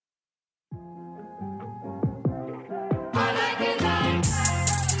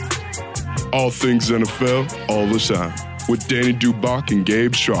All things NFL, all the time. With Danny Dubach and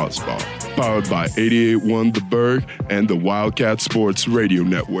Gabe Strasbaugh. Powered by 88.1 The Berg and the Wildcat Sports Radio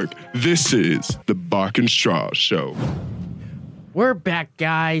Network. This is the Bach and Straws Show. We're back,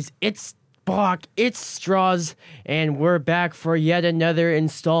 guys. It's Bach, it's Straws, and we're back for yet another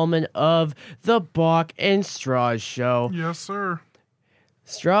installment of the Bach and Straws Show. Yes, sir.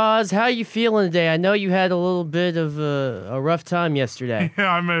 Straws, how you feeling today? I know you had a little bit of a rough time yesterday. Yeah,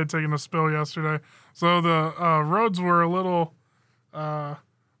 I may have taken a spill yesterday. So the roads were a little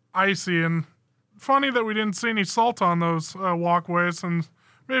icy, and funny that we didn't see any salt on those walkways, and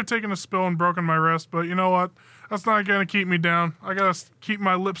may have taken a spill and broken my wrist. But you know what? That's not going to keep me down. I got to keep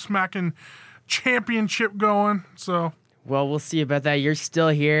my lip smacking championship going. So... Well, we'll see about that. You're still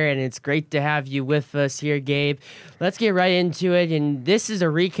here, and it's great to have you with us here, Gabe. Let's get right into it, and this is a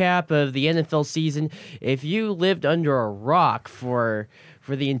recap of the NFL season. If you lived under a rock for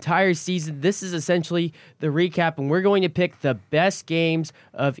the entire season, this is essentially the recap, and we're going to pick the best games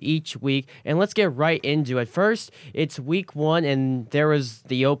of each week, and let's get right into it. First, it's week 1, and there was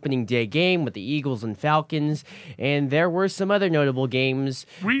the opening day game with the Eagles and Falcons, and there were some other notable games.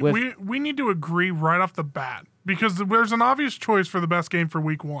 We need to agree right off the bat, because there's an obvious choice for the best game for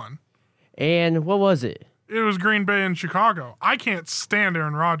week 1. And what was it? It was Green Bay and Chicago. I can't stand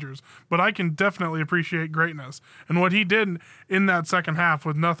Aaron Rodgers, but I can definitely appreciate greatness. And what he did in that second half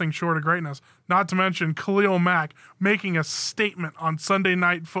was nothing short of greatness. Not to mention Khalil Mack making a statement on Sunday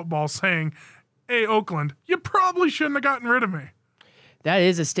Night Football saying, "Hey, Oakland, you probably shouldn't have gotten rid of me." That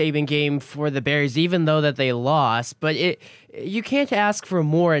is a statement game for the Bears, even though that they lost. But you can't ask for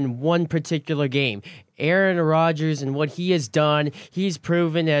more in one particular game. Aaron Rodgers and what he has done, he's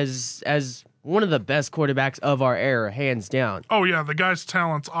proven as one of the best quarterbacks of our era, hands down. Oh, yeah, the guy's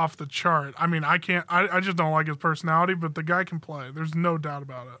talent's off the chart. I mean, I just don't like his personality, but the guy can play. There's no doubt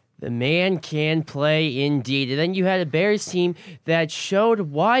about it. The man can play indeed. And then you had a Bears team that showed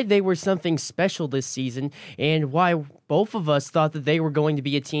why they were something special this season and why both of us thought that they were going to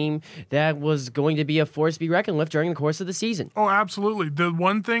be a team that was going to be a force to be reckoned with during the course of the season. Oh, absolutely. The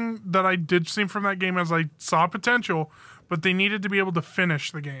one thing that I did see from that game is I saw potential, but they needed to be able to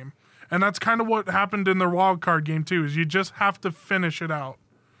finish the game. And that's kind of what happened in their wild card game too, is you just have to finish it out.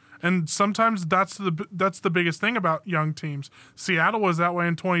 And sometimes that's the biggest thing about young teams. Seattle was that way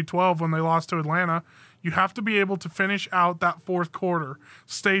in 2012 when they lost to Atlanta. You have to be able to finish out that fourth quarter,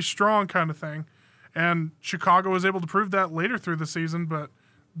 stay strong kind of thing. And Chicago was able to prove that later through the season, but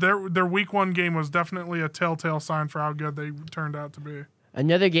their week 1 game was definitely a telltale sign for how good they turned out to be.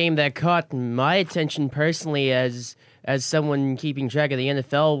 Another game that caught my attention personally as someone keeping track of the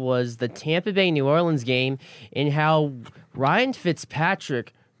NFL was the Tampa Bay New Orleans game, and how Ryan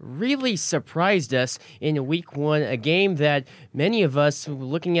Fitzpatrick really surprised us in week 1, a game that many of us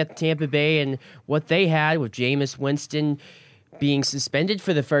looking at Tampa Bay and what they had with Jameis Winston being suspended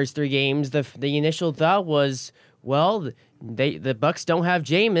for the first 3 games, the initial thought was, well, the Bucs don't have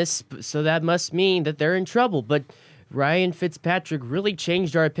Jameis, so that must mean that they're in trouble. But Ryan Fitzpatrick really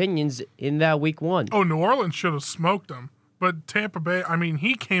changed our opinions in that week 1. Oh, New Orleans should have smoked them. But Tampa Bay, I mean,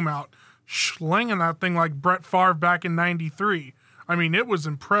 he came out slinging that thing like Brett Favre back in 93. I mean, it was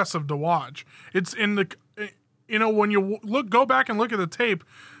impressive to watch. It's in the, when you go back and look at the tape,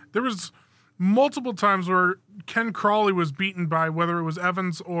 there was multiple times where Ken Crawley was beaten by whether it was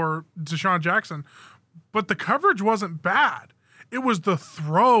Evans or Deshaun Jackson, but the coverage wasn't bad. It was the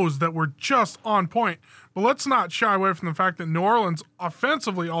throws that were just on point. But let's not shy away from the fact that New Orleans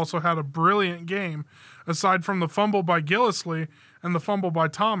offensively also had a brilliant game, aside from the fumble by Gillislee and the fumble by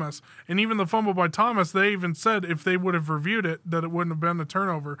Thomas. And even the fumble by Thomas, they even said if they would have reviewed it, that it wouldn't have been a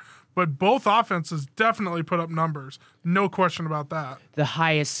turnover. But both offenses definitely put up numbers. No question about that. The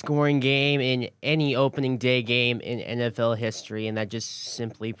highest scoring game in any opening day game in NFL history, and that just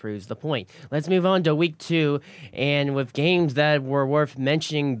simply proves the point. Let's move on to week 2, and with games that were worth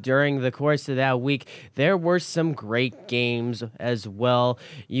mentioning during the course of that week, there were some great games as well.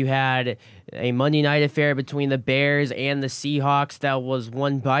 You had a Monday night affair between the Bears and the Seahawks that was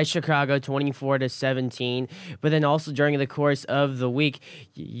won by Chicago 24-17. But then also during the course of the week,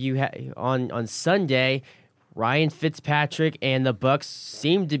 you had on Sunday, Ryan Fitzpatrick and the Bucs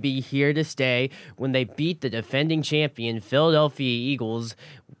seemed to be here to stay when they beat the defending champion Philadelphia Eagles,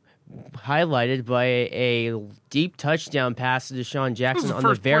 highlighted by a deep touchdown pass to Deshaun Jackson on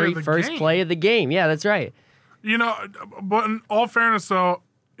the very first play of the game. Yeah, that's right. You know, but in all fairness, though,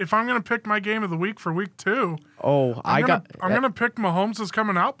 if I'm going to pick my game of the week for week 2, I'm going to pick Mahomes'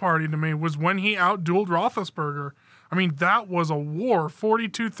 coming out party to me was when he outdueled Roethlisberger. I mean, that was a war,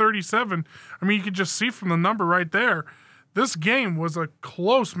 42-37. I mean, you could just see from the number right there This game was a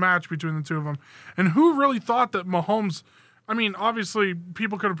close match between the two of them. And who really thought that Mahomes, I mean, obviously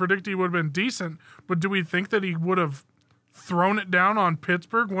people could have predicted he would have been decent, but do we think that he would have thrown it down on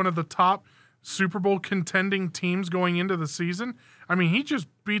Pittsburgh, one of the top Super Bowl contending teams going into the season? I mean, he just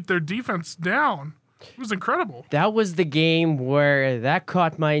beat their defense down. It was incredible. That was the game where that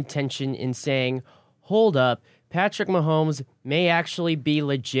caught my attention in saying, hold up, Patrick Mahomes may actually be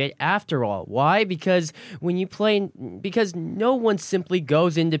legit after all. Why? Because because no one simply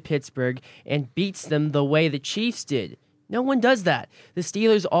goes into Pittsburgh and beats them the way the Chiefs did. No one does that. The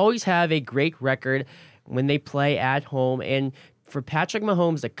Steelers always have a great record when they play at home, and for Patrick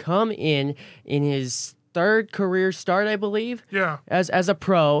Mahomes to come in his third career start, I believe, as a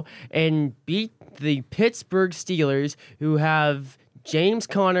pro, and beat the Pittsburgh Steelers, who have James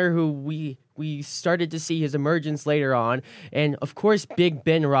Conner, who we started to see his emergence later on, and of course Big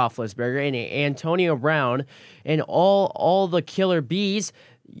Ben Roethlisberger and Antonio Brown, and all the killer bees.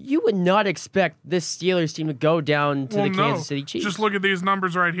 You would not expect this Steelers team to go down to the Kansas City Chiefs. Just look at these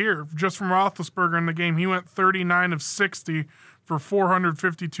numbers right here. Just from Roethlisberger in the game, he went 39 of 60 for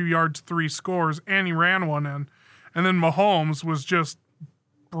 452 yards, 3 scores, and he ran one in. And then Mahomes was just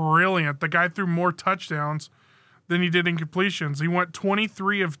brilliant. The guy threw more touchdowns than he did in completions. He went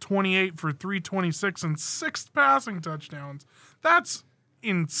 23 of 28 for 326 and 6 passing touchdowns. That's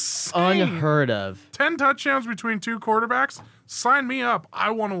insane. Unheard of. 10 touchdowns between two quarterbacks. Sign me up.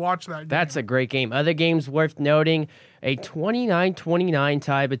 I want to watch that game. That's a great game. Other games worth noting, a 29-29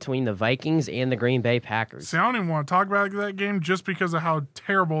 tie between the Vikings and the Green Bay Packers. See, I don't even want to talk about that game just because of how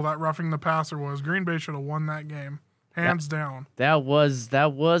terrible that roughing the passer was. Green Bay should have won that game. Hands down. That was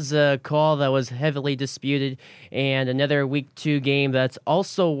a call that was heavily disputed, and another Week 2 game that's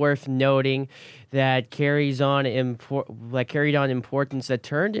also worth noting that carried on importance that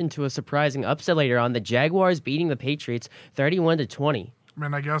turned into a surprising upset later on. The Jaguars beating the Patriots 31-20. I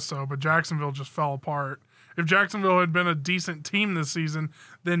mean, I guess so, but Jacksonville just fell apart. If Jacksonville had been a decent team this season,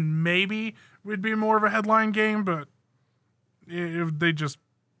 then maybe we'd be more of a headline game, but they just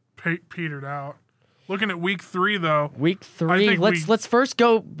petered out. Looking at Week 3, though. Week 3. Let's first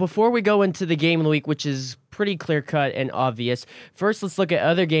go, before we go into the game of the week, which is pretty clear-cut and obvious. First, let's look at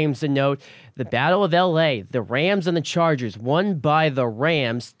other games to note. The Battle of L.A., the Rams and the Chargers, won by the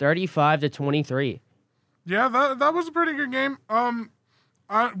Rams 35-23. Yeah, that was a pretty good game.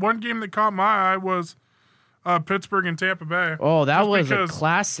 One game that caught my eye was Pittsburgh and Tampa Bay. Oh, that was a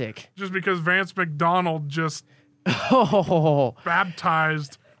classic. Just because Vance McDonald just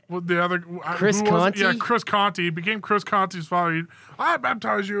baptized the other Chris Conte? Yeah, Chris Conte. He became Chris Conte's father. I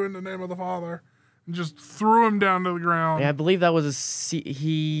baptize you in the name of the Father. And just threw him down to the ground. Yeah, I believe that was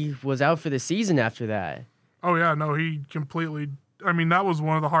he was out for the season after that. Oh, yeah. No, he completely... I mean, that was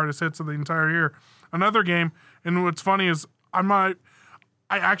one of the hardest hits of the entire year. Another game, and what's funny is I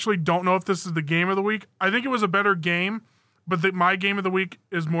actually don't know if this is the game of the week. I think it was a better game, but my game of the week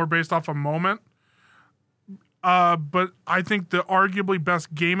is more based off a moment. But I think the arguably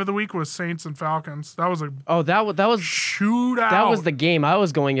best game of the week was Saints and Falcons. That was that was shootout. That was the game I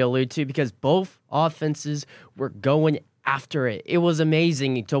was going to allude to because both offenses were going after it. It was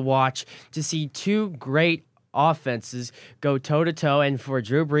amazing to watch, to see two great offenses go toe-to-toe, and for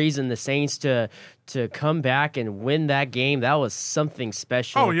Drew Brees and the Saints to come back and win that game. That was something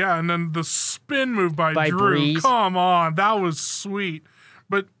special. Oh, yeah, and then the spin move by Drew. Brees. Come on, that was sweet.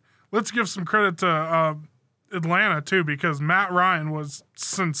 But let's give some credit to Atlanta, too, because Matt Ryan was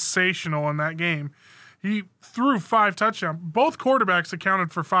sensational in that game. He threw 5 touchdowns. Both quarterbacks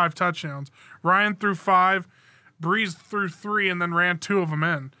accounted for 5 touchdowns. Ryan threw 5, Brees threw 3, and then ran 2 of them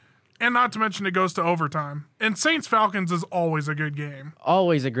in. And not to mention it goes to overtime. And Saints-Falcons is always a good game.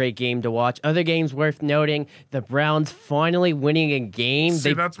 Always a great game to watch. Other games worth noting, the Browns finally winning a game.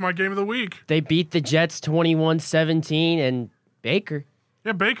 That's my game of the week. They beat the Jets 21-17, and Baker.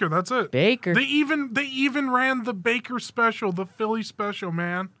 Yeah, Baker, that's it. Baker. They even ran the Baker special, the Philly special,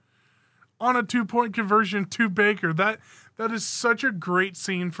 man. On a 2-point conversion to Baker. That is such a great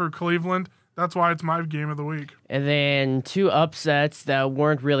scene for Cleveland. That's why it's my game of the week. And then 2 upsets that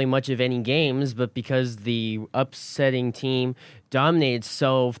weren't really much of any games, but because the upsetting team dominated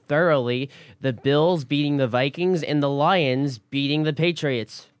so thoroughly, the Bills beating the Vikings and the Lions beating the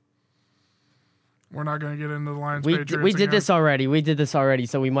Patriots. We're not going to get into the Lions-Patriots We did this already,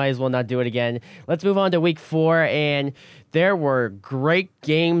 so we might as well not do it again. Let's move on to Week 4, and there were great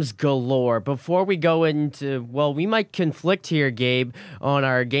games galore. Before we go into, we might conflict here, Gabe, on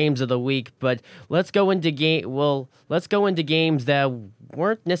our games of the week, but let's go into games that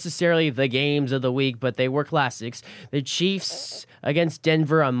weren't necessarily the games of the week, but they were classics. The Chiefs against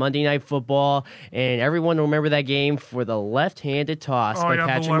Denver on Monday Night Football, and everyone will remember that game for the left-handed toss by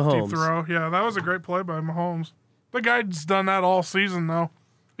Patrick the lefty Mahomes. throw. Yeah, that was a great play by Mahomes. The guy's done that all season, though.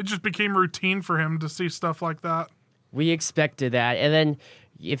 It just became routine for him to see stuff like that. We expected that. And then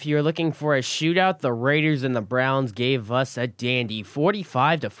if you're looking for a shootout, the Raiders and the Browns gave us a dandy,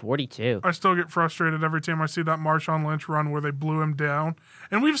 45-42. I still get frustrated every time I see that Marshawn Lynch run where they blew him down.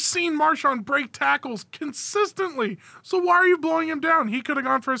 And we've seen Marshawn break tackles consistently. So why are you blowing him down? He could have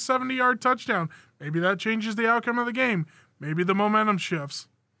gone for a 70-yard touchdown. Maybe that changes the outcome of the game. Maybe the momentum shifts.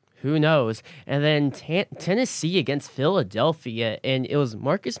 Who knows? And then Tennessee against Philadelphia, and it was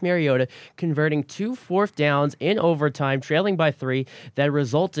Marcus Mariota converting 2 fourth downs in overtime, trailing by 3, that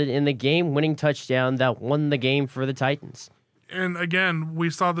resulted in the game-winning touchdown that won the game for the Titans. And again, we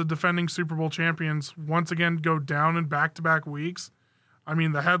saw the defending Super Bowl champions once again go down in back-to-back weeks. I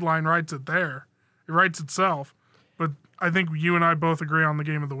mean, the headline writes it there. It writes itself. But I think you and I both agree on the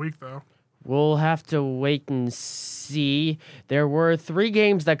game of the week, though. We'll have to wait and see. There were 3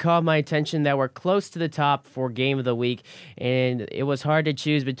 games that caught my attention that were close to the top for Game of the Week, and it was hard to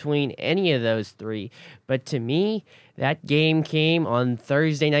choose between any of those 3. But to me, that game came on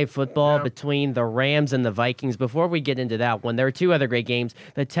Thursday Night Football between the Rams and the Vikings. Before we get into that one, there were 2 other great games.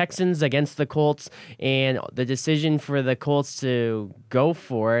 The Texans against the Colts, and the decision for the Colts to go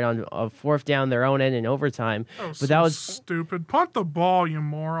for it on a 4th down their own end in overtime. That was stupid. Punt the ball, you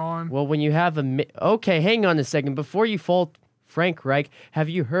moron. Well, when you have okay, hang on a second. Before you fault Frank Reich, have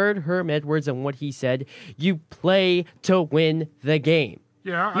you heard Herm Edwards and what he said? You play to win the game.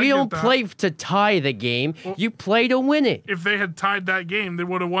 Yeah, you don't play to tie the game. Well, you play to win it. If they had tied that game, they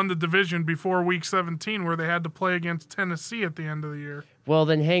would have won the division before Week 17, where they had to play against Tennessee at the end of the year. Well,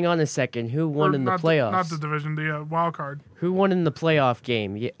 then hang on a second. Who won in the playoffs? Not the division, the wild card. Who won in the playoff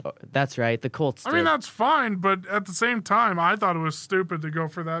game? Yeah, that's right, the Colts did. I mean, that's fine, but at the same time, I thought it was stupid to go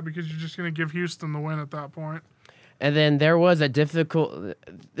for that because you're just going to give Houston the win at that point. And then there was a difficult...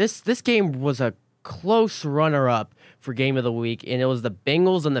 This game was a close runner-up for Game of the Week, and it was the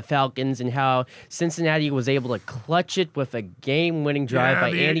Bengals and the Falcons, and how Cincinnati was able to clutch it with a game-winning drive by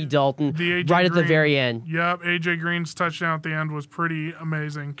Andy Dalton right at the very end. Yep, A.J. Green's touchdown at the end was pretty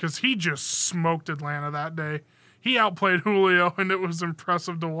amazing because he just smoked Atlanta that day. He outplayed Julio, and it was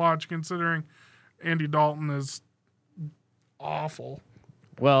impressive to watch considering Andy Dalton is awful.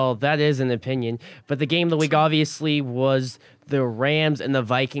 Well, that is an opinion. But the game of the week obviously was the Rams and the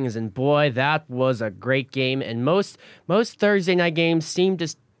Vikings, and boy, that was a great game. And most Thursday night games seem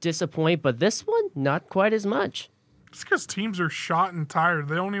to disappoint, but this one, not quite as much. It's because teams are shot and tired.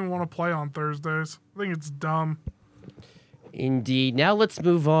 They don't even want to play on Thursdays. I think it's dumb. Indeed. Now let's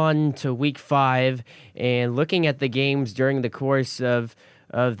move on to Week 5, and looking at the games during the course of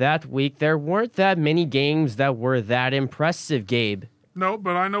that week, there weren't that many games that were that impressive, Gabe. No,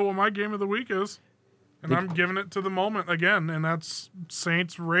 but I know what my game of the week is, and I'm giving it to the moment again, and that's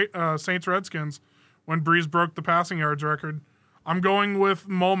Saints Redskins when Breeze broke the passing yards record. I'm going with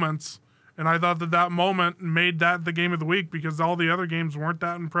moments, and I thought that moment made that the game of the week because all the other games weren't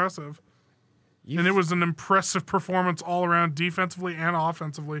that impressive. And it was an impressive performance all around, defensively and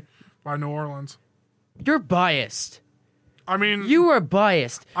offensively, by New Orleans. You're biased. I mean, you are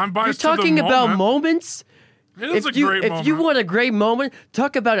biased. I'm biased. You're talking about moments. It is a great moment. If you want a great moment,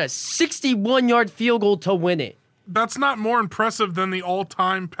 talk about a 61-yard field goal to win it. That's not more impressive than the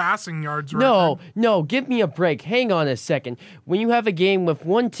all-time passing yards record. No, give me a break. Hang on a second. When you have a game with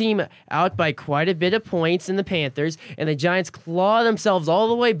one team out by quite a bit of points in the Panthers, and the Giants claw themselves all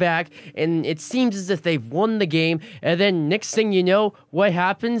the way back, and it seems as if they've won the game, and then next thing you know, what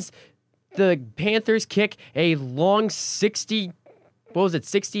happens? The Panthers kick a long 60... What was it,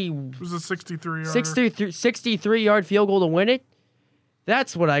 60? It was a 63-yard. 63-yard field goal to win it?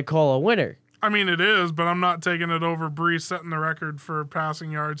 That's what I call a winner. I mean, it is, but I'm not taking it over Breeze setting the record for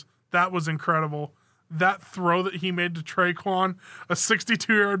passing yards. That was incredible. That throw that he made to Traquan, a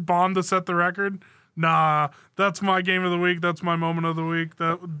 62-yard bomb to set the record. Nah, that's my game of the week. That's my moment of the week.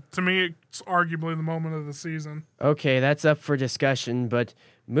 That, to me, it's arguably the moment of the season. Okay, that's up for discussion, but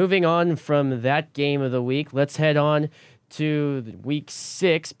moving on from that game of the week, let's head on to Week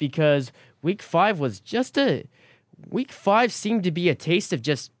 6, because Week 5 was Week 5 seemed to be a taste of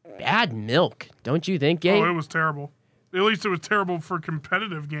just bad milk, don't you think, Gabe? Oh, it was terrible. At least it was terrible for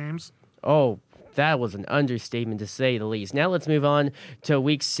competitive games. Oh, that was an understatement to say the least. Now let's move on to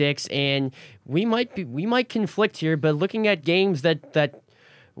Week 6, and we might conflict here, but looking at games that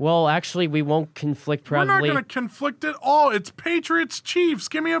well, actually, we won't conflict probably. We're not going to conflict at all. It's Patriots-Chiefs.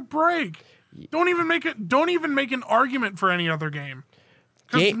 Give me a break. Don't even make an argument for any other game.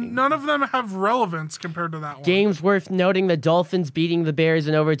 Because none of them have relevance compared to that one. Games worth noting: the Dolphins beating the Bears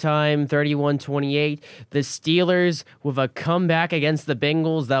in overtime 31-28. The Steelers with a comeback against the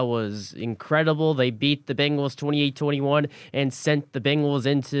Bengals that was incredible. They beat the Bengals 28-21 and sent the Bengals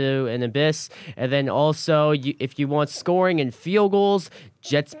into an abyss. And then also, if you want scoring and field goals,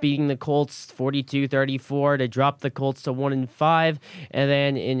 Jets beating the Colts 42-34 to drop the Colts to 1-5. And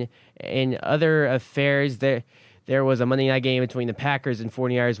then in other affairs, there was a Monday night game between the Packers and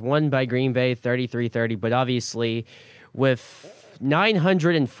 49ers, won by Green Bay 33-30, but obviously with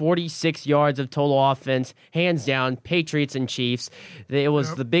 946 yards of total offense, hands down, Patriots and Chiefs. It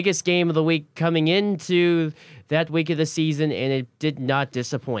was the biggest game of the week coming into that week of the season, and it did not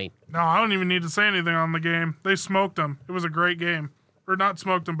disappoint. No, I don't even need to say anything on the game. They smoked them. It was a great game. Or not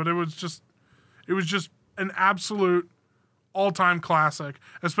smoked them, but it was just an absolute all-time classic,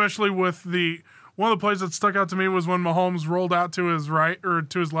 especially with one of the plays that stuck out to me was when Mahomes rolled out to his right or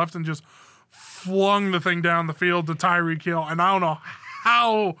to his left and just flung the thing down the field to Tyreek Hill. And I don't know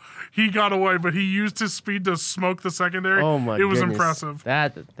how he got away, but he used his speed to smoke the secondary. Oh my It was goodness. impressive.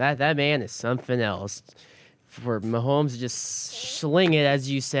 That man is something else. For Mahomes to just sling it,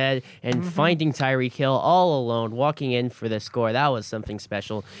 as you said, and finding Tyreek Hill all alone, walking in for the score, that was something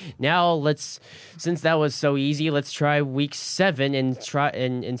special. Now since that was so easy, let's try week 7 and try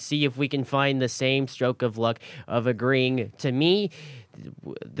and see if we can find the same stroke of luck of agreeing. To me,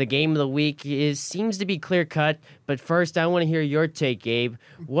 the game of the week seems to be clear cut, but first I want to hear your take, Gabe.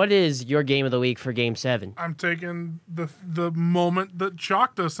 What is your game of the week for Game 7? I'm taking the moment that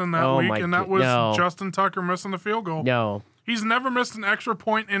shocked us in that Oh week, my and that was no. Justin Tucker missing the field goal. No. He's never missed an extra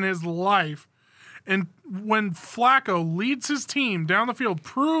point in his life. And when Flacco leads his team down the field,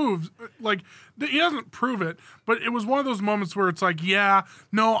 proves, he doesn't prove it, but it was one of those moments where it's like, yeah,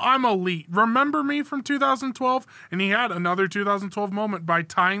 no, I'm elite. Remember me from 2012? And he had another 2012 moment by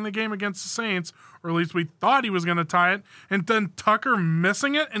tying the game against the Saints, or at least we thought he was going to tie it, and then Tucker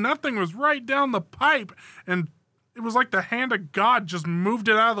missing it, and that thing was right down the pipe, and it was like the hand of God just moved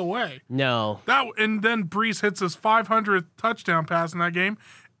it out of the way. No. And then Brees hits his 500th touchdown pass in that game,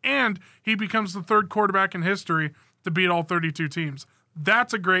 and he becomes the third quarterback in history to beat all 32 teams.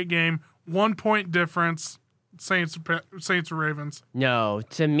 That's a great game. 1 point difference. Saints or Ravens. No.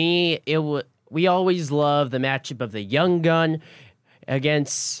 To me, we always love the matchup of the young gun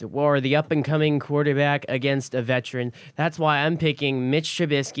or the up-and-coming quarterback against a veteran. That's why I'm picking Mitch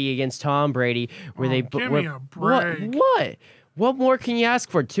Trubisky against Tom Brady. Give me a break. What? What more can you ask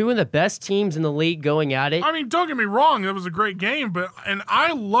for? Two of the best teams in the league going at it. I mean, don't get me wrong. It was a great game, and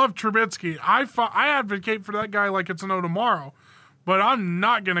I love Trubisky. I advocate for that guy like it's no tomorrow. But I'm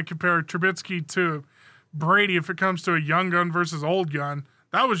not going to compare Trubisky to Brady if it comes to a young gun versus old gun.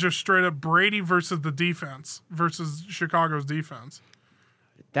 That was just straight up Brady versus the defense, versus Chicago's defense.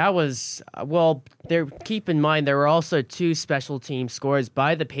 That was, keep in mind, there were also 2 special team scores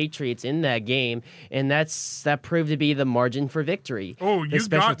by the Patriots in that game, and that proved to be the margin for victory. Oh, you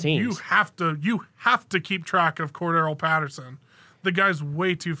have to keep track of Cordero Patterson. The guy's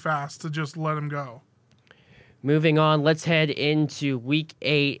way too fast to just let him go. Moving on, let's head into Week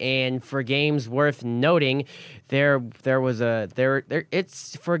 8, and for games worth noting,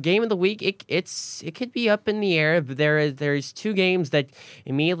 it's for game of the week. It could be up in the air, but there's 2 games that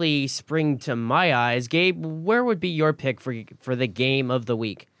immediately spring to my eyes. Gabe, where would be your pick for the game of the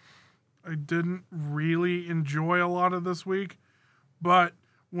week? I didn't really enjoy a lot of this week, but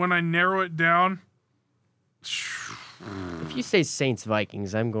when I narrow it down. If you say Saints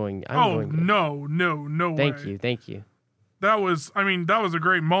Vikings, I'm going. No way. Thank you. That was a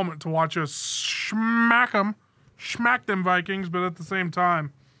great moment to watch us smack them Vikings, but at the same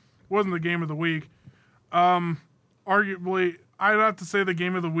time, it wasn't the game of the week. Arguably, I'd have to say the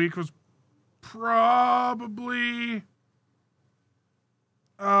game of the week was probably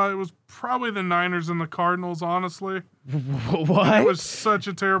the Niners and the Cardinals, honestly. What? It was such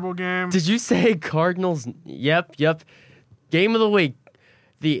a terrible game. Did you say Cardinals? Yep. Game of the week.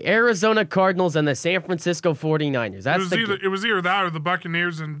 The Arizona Cardinals and the San Francisco 49ers. It was either that or the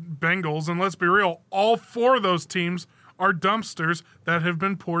Buccaneers and Bengals. And let's be real, all 4 of those teams are dumpsters that have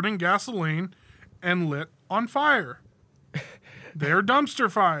been poured in gasoline and lit on fire. They're dumpster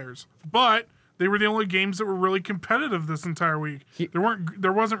fires. But they were the only games that were really competitive this entire week.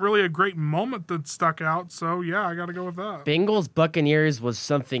 There wasn't really a great moment that stuck out, so yeah, I got to go with that. Bengals Buccaneers was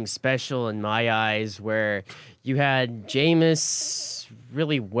something special in my eyes, where you had Jameis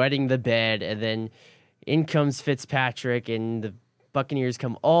really wetting the bed, and then in comes Fitzpatrick, and the Buccaneers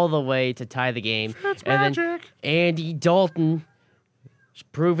come all the way to tie the game. And then Andy Dalton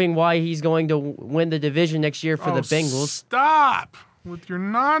proving why he's going to win the division next year for the Bengals. Stop! with your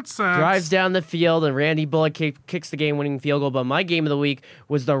nonsense. Drives down the field, and Randy Bullock kicks the game-winning field goal. But my game of the week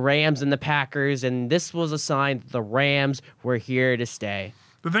was the Rams and the Packers, and this was a sign that the Rams were here to stay.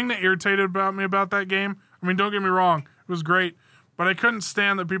 The thing that irritated me about that game, I mean, don't get me wrong, it was great, but I couldn't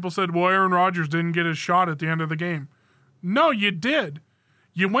stand that people said, well, Aaron Rodgers didn't get his shot at the end of the game. No, you did.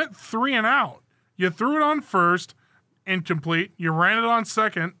 You went 3 and out. You threw it on first, incomplete. You ran it on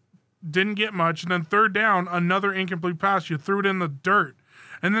second, didn't get much. And then third down, another incomplete pass. You threw it in the dirt.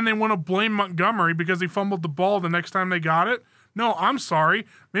 And then they want to blame Montgomery because he fumbled the ball the next time they got it. No, I'm sorry.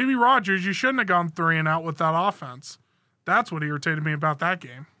 Maybe Rodgers, you shouldn't have gone 3 and out with that offense. That's what irritated me about that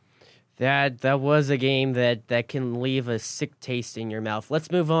game. That was a game that can leave a sick taste in your mouth. Let's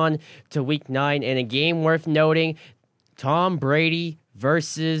move on to Week 9, and a game worth noting, Tom Brady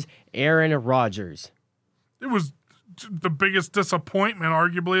versus Aaron Rodgers. It was the biggest disappointment,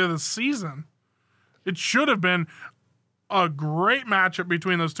 arguably, of the season. It should have been a great matchup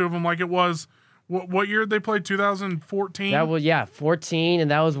between those two of them, like it was. What year did they play? 2014? That was 14, and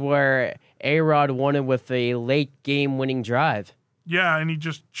that was where A-Rod won it with a late game-winning drive. Yeah, and he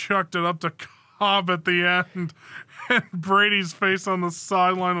just chucked it up to Cobb at the end, and Brady's face on the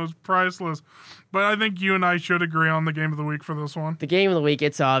sideline was priceless. But I think you and I should agree on the game of the week for this one. The game of the week,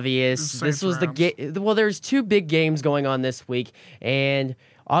 it's obvious. This was the game. Well, there's 2 big games going on this week, and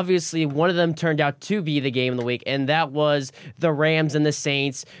obviously one of them turned out to be the game of the week, and that was the Rams and the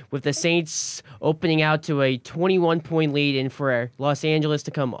Saints, with the Saints opening out to a 21-point lead, and for Los Angeles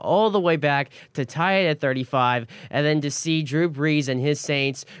to come all the way back to tie it at 35, and then to see Drew Brees and his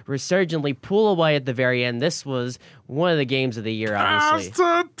Saints resurgently pull away at the very end. This was one of the games of the year, honestly. Pass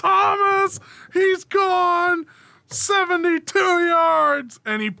to Thomas! He's gone! 72 yards!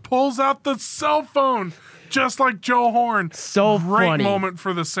 And he pulls out the cell phone, just like Joe Horn. So Great funny. moment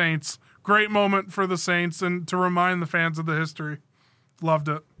for the Saints. Great moment for the Saints, and to remind the fans of the history. Loved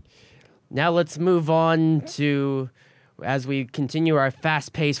it. Now let's move on to, as we continue our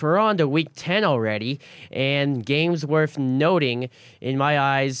fast pace, we're on to Week 10 already, and games worth noting, in my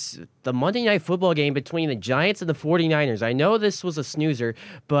eyes, the Monday Night Football game between the Giants and the 49ers. I know this was a snoozer,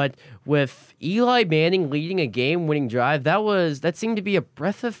 but with Eli Manning leading a game-winning drive, that seemed to be a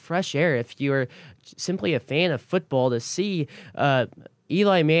breath of fresh air if you're simply a fan of football, to see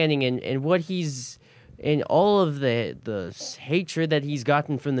Eli Manning and what he's, and all of the hatred that he's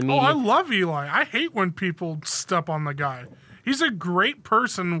gotten from the media. Oh, I love Eli. I hate when people step on the guy. He's a great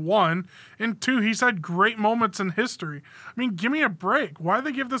person, 1, and 2, he's had great moments in history. I mean, give me a break. Why do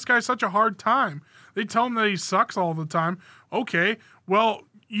they give this guy such a hard time? They tell him that he sucks all the time. Okay, well,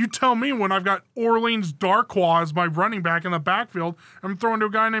 you tell me when I've got Orleans Darkwa as my running back in the backfield, I'm throwing to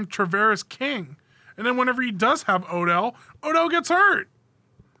a guy named Travaris King. And then whenever he does have Odell gets hurt.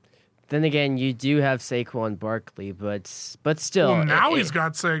 Then again, you do have Saquon Barkley, but still. Well, now he's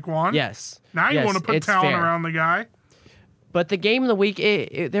got Saquon. Yes. Now you want to put talent around the guy. But the game of the week,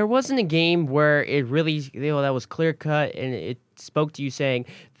 there wasn't a game where it really, that was clear cut and it spoke to you saying,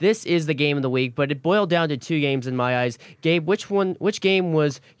 this is the game of the week, but it boiled down to 2 games in my eyes. Gabe, which game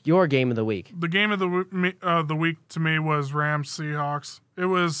was your game of the week? The game of the week to me was Rams Seahawks. It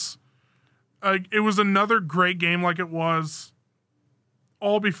was another great game like it was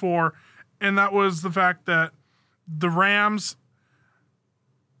all before, and that was the fact that the Rams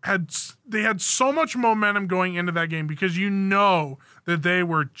had so much momentum going into that game, because you know that they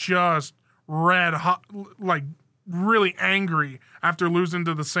were just red hot, like really angry after losing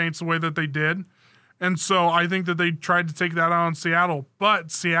to the Saints the way that they did. And so I think that they tried to take that out on Seattle,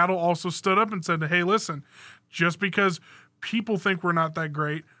 but Seattle also stood up and said, hey, listen, just because people think we're not that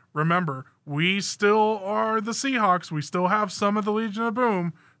great, remember, we still are the Seahawks. We still have some of the Legion of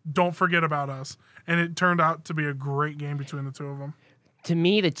Boom. Don't forget about us. And it turned out to be a great game between the two of them. To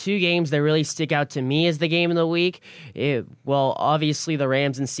me, the 2 games that really stick out to me as the game of the week, obviously the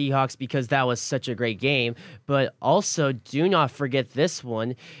Rams and Seahawks, because that was such a great game, but also do not forget this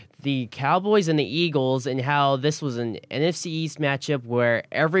one, the Cowboys and the Eagles, and how this was an NFC East matchup where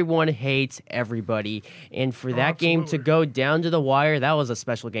everyone hates everybody, and for that game to go down to the wire, that was a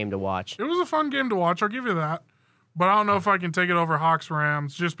special game to watch. It was a fun game to watch, I'll give you that, but I don't know if I can take it over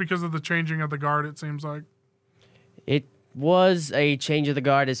Hawks-Rams, just because of the changing of the guard, it seems like. It was a change of the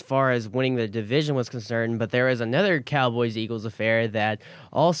guard as far as winning the division was concerned, but there is another Cowboys-Eagles affair that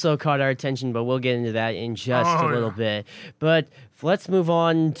also caught our attention, but we'll get into that in just a little bit. But let's move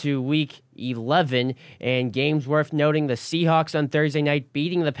on to Week 11, and games worth noting, the Seahawks on Thursday night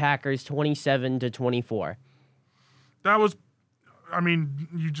beating the Packers 27-24. That was,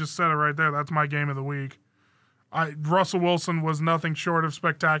 you just said it right there. That's my game of the week. Russell Wilson was nothing short of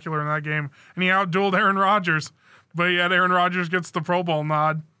spectacular in that game, and he outdueled Aaron Rodgers. But yet Aaron Rodgers gets the Pro Bowl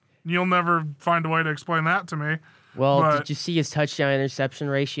nod. You'll never find a way to explain that to me. Well, But did you see his touchdown interception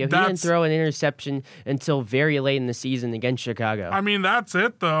ratio? He didn't throw an interception until very late in the season against Chicago. I mean, that's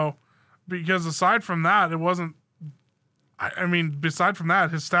it, though. Because aside from that, it wasn't... I mean, aside from that,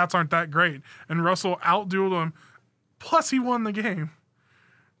 his stats aren't that great. And Russell outdueled him. Plus, he won the game.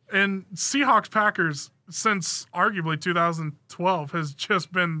 And Seahawks-Packers, since arguably 2012, has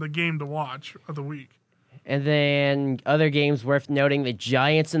just been the game to watch of the week. And then other games worth noting, the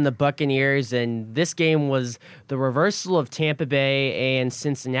Giants and the Buccaneers, and this game was the reversal of Tampa Bay and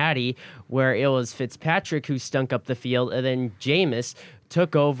Cincinnati, where it was Fitzpatrick who stunk up the field, and then Jameis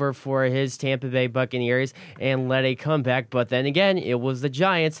took over for his Tampa Bay Buccaneers and led a comeback. But then again, it was the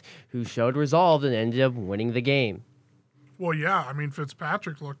Giants who showed resolve and ended up winning the game. Well, yeah, I mean,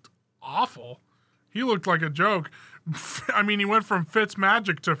 Fitzpatrick looked awful. He looked like a joke. I mean, he went from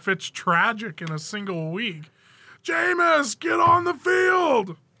Fitzmagic to Fitztragic in a single week. Jameis, get on the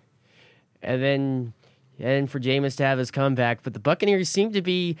field! And for Jameis to have his comeback. But the Buccaneers seem to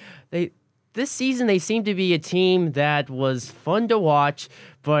be... This season, they seem to be a team that was fun to watch,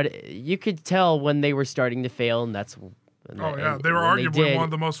 but you could tell when they were starting to fail, and that's... They were arguably one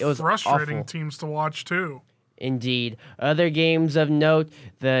of the most frustrating awful. teams to watch, too. Indeed. Other games of note,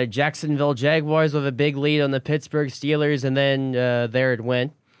 the Jacksonville Jaguars with a big lead on the Pittsburgh Steelers, and then there it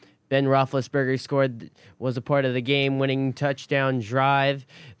went. Ben Roethlisberger was a part of the game-winning touchdown drive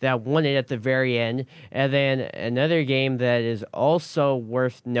that won it at the very end. And then another game that is also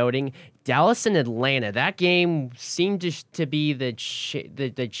worth noting, Dallas and Atlanta. That game seemed to be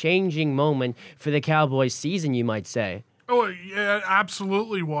the changing moment for the Cowboys season, you might say. Oh, yeah, it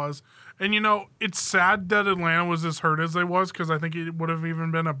absolutely was. And, it's sad that Atlanta was as hurt as they was because I think it would have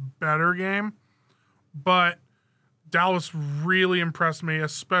even been a better game. But Dallas really impressed me,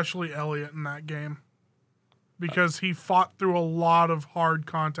 especially Elliott in that game, because he fought through a lot of hard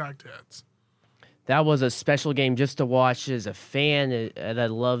contact hits. That was a special game just to watch as a fan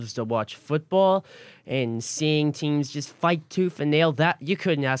that loves to watch football, and seeing teams just fight tooth and nail. That you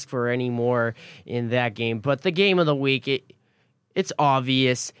couldn't ask for any more in that game. But the game of the week, it's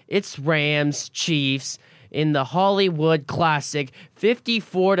obvious. It's Rams, Chiefs in the Hollywood Classic,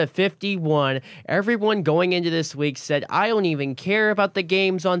 54-51. Everyone going into this week said, I don't even care about the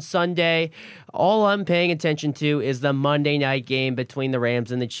games on Sunday. All I'm paying attention to is the Monday night game between the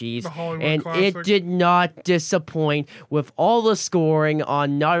Rams and the Chiefs. The Hollywood and Classic. It did not disappoint with all the scoring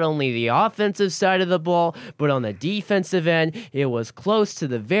on not only the offensive side of the ball, but on the defensive end. It was close to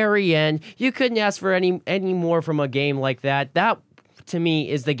the very end. You couldn't ask for any more from a game like that. That, to me,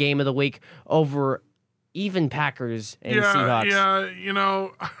 is the game of the week over even Packers and Seahawks. Yeah,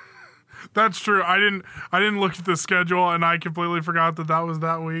 that's true. I didn't look at the schedule, and I completely forgot that was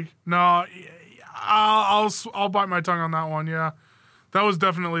that week. No, I'll bite my tongue on that one. Yeah, that was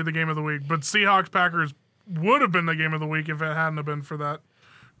definitely the game of the week. But Seahawks Packers would have been the game of the week if it hadn't have been for that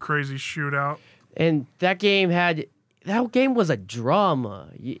crazy shootout. And that game was a drama.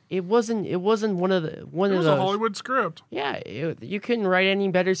 It wasn't one of It was a Hollywood script. Yeah, you couldn't write any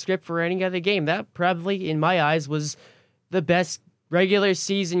better script for any other game. That probably, in my eyes, was the best regular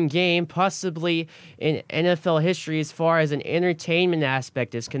season game possibly in NFL history as far as an entertainment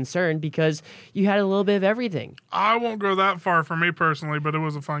aspect is concerned, because you had a little bit of everything. I won't go that far for me personally, but it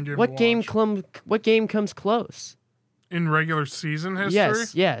was a fun game to watch. What game comes close? In regular season history?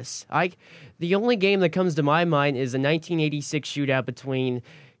 Yes. The only game that comes to my mind is the 1986 shootout between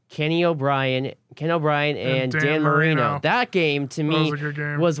Ken O'Brien and Dan Marino. That game, to me,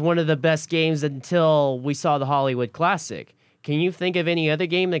 was one of the best games until we saw the Hollywood Classic. Can you think of any other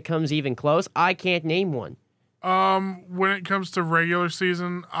game that comes even close? I can't name one. When it comes to regular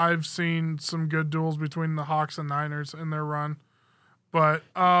season, I've seen some good duels between the Hawks and Niners in their run. But,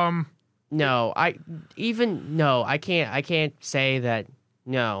 No, I can't say that.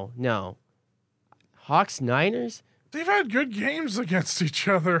 No. Hawks Niners? They've had good games against each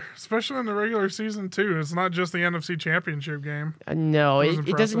other, especially in the regular season, too. It's not just the NFC Championship game. No,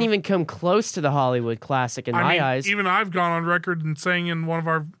 it doesn't even come close to the Hollywood Classic in my eyes. Even I've gone on record and saying in one of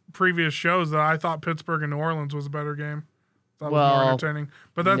our previous shows that I thought Pittsburgh and New Orleans was a better game. That was more entertaining.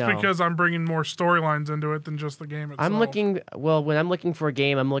 But that's because I'm bringing more storylines into it than just the game itself. When I'm looking for a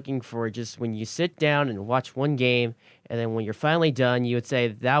game, I'm looking for just when you sit down and watch one game, and then when you're finally done, you would say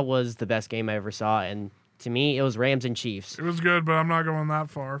that was the best game I ever saw. And to me, it was Rams and Chiefs. It was good, but I'm not going that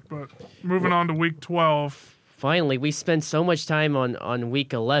far. But moving on to Week 12. Finally, we spent so much time on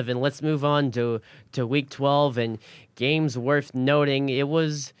Week 11. Let's move on to Week 12 and games worth noting. It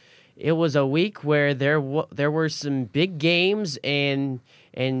was it was a week where there were some big games, and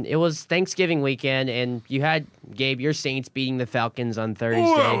it was Thanksgiving weekend, and you had, Gabe, your Saints beating the Falcons on Thursday.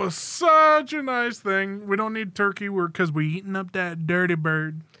 Oh, that was such a nice thing. We don't need turkey because we eating up that dirty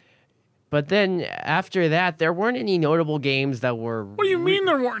bird. But then after that, there weren't any notable games that were... What do you mean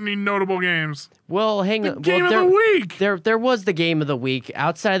there weren't any notable games? Well, hang on. Game of the week. There was the game of the week.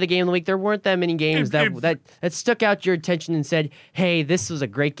 Outside of the game of the week, there weren't that many games that stuck out your attention and said, hey, this was a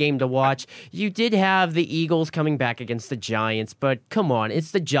great game to watch. You did have the Eagles coming back against the Giants, but come on,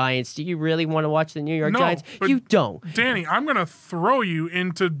 it's the Giants. Do you really want to watch the New York Giants? You don't. Danny, I'm going to throw you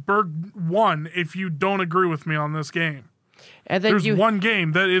into Berg 1 if you don't agree with me on this game. And then There's one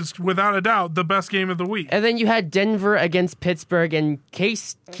game that is, without a doubt, the best game of the week. And then you had Denver against Pittsburgh, and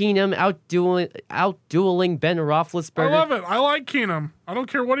Case Keenum outdueling Ben Roethlisberger. I love it. I like Keenum. I don't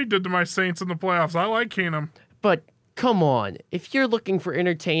care what he did to my Saints in the playoffs. I like Keenum. But come on, if you're looking for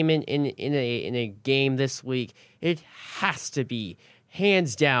entertainment in a game this week, it has to be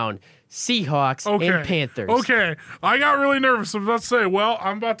hands down Seahawks and Panthers. Okay, I got really nervous. I was about to say, well,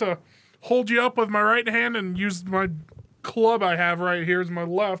 I'm about to hold you up with my right hand and use my club I have right here as my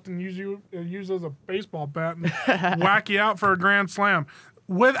left and use as a baseball bat and whack you out for a grand slam.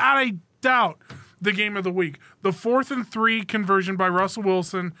 Without a doubt, the game of the week. The 4th and 3 conversion by Russell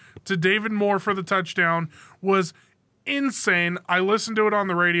Wilson to David Moore for the touchdown was insane. I listened to it on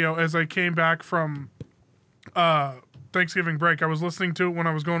the radio as I came back from Thanksgiving break. I was listening to it when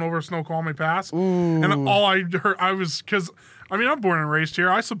I was going over Snoqualmie Pass. Ooh. And all I heard, I'm born and raised here.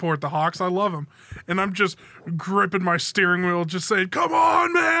 I support the Hawks. I love them. And I'm just gripping my steering wheel, just saying, come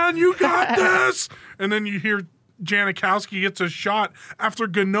on, man, you got this. And then you hear Janikowski gets a shot after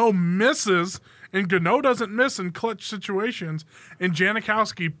Gano misses, and Gano doesn't miss in clutch situations. And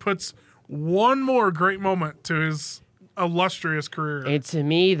Janikowski puts one more great moment to his illustrious career. And to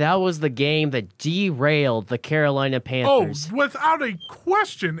me, that was the game that derailed the Carolina Panthers. Oh, without a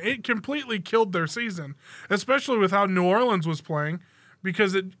question, it completely killed their season, especially with how New Orleans was playing,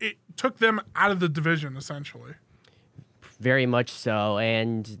 because it took them out of the division, essentially. Very much so,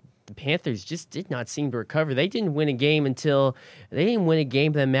 and the Panthers just did not seem to recover. They didn't win a game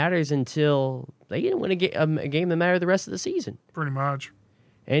that matters until they didn't win a game that mattered the rest of the season. Pretty much.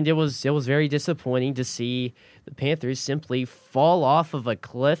 And it was very disappointing to see the Panthers simply fall off of a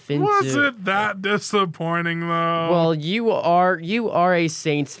cliff. Was it that disappointing, though? Well, you are a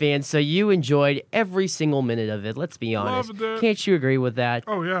Saints fan, so you enjoyed every single minute of it. Let's be honest. Loved it. Can't you agree with that?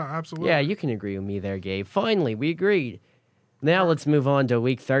 Oh, yeah, absolutely. Yeah, you can agree with me there, Gabe. Finally, we agreed. Now let's move on to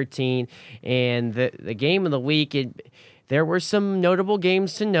Week 13. And the game of the week, there were some notable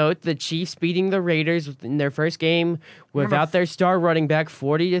games to note. The Chiefs beating the Raiders in their first game without their star running back,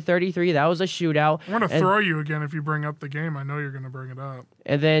 40-33. That was a shootout. I'm going to throw you again if you bring up the game. I know you're going to bring it up.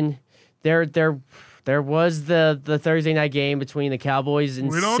 And then there was the Thursday night game between the Cowboys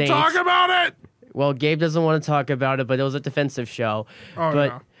and Saints. We don't talk about it! Well, Gabe doesn't want to talk about it, but it was a defensive show. Oh,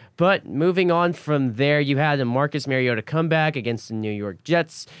 yeah. But moving on from there, you had a Marcus Mariota comeback against the New York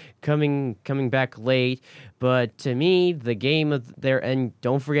Jets, coming back late. But to me, the game of there, and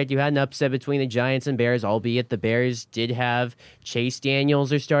don't forget, you had an upset between the Giants and Bears, albeit the Bears did have Chase Daniels,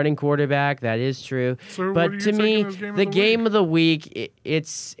 their starting quarterback. That is true. So but to me, the game of the week,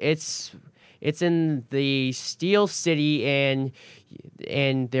 it's in the Steel City,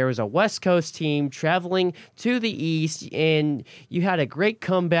 and there was a West Coast team traveling to the East, and you had a great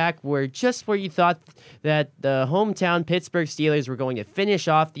comeback where you thought that the hometown Pittsburgh Steelers were going to finish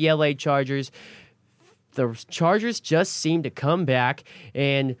off the LA Chargers. The Chargers just seemed to come back,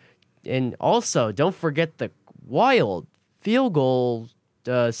 and also don't forget the wild field goal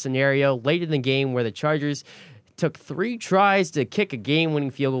scenario late in the game where the Chargers took 3 tries to kick a game-winning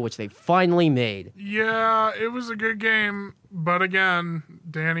field goal, which they finally made. Yeah, it was a good game, but again,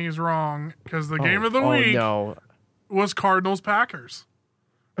 Danny's wrong, because the game of the week was Cardinals-Packers.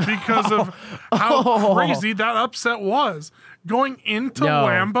 Because of how crazy that upset was. Going into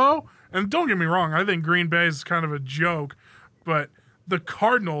Lambeau, and don't get me wrong, I think Green Bay is kind of a joke, but the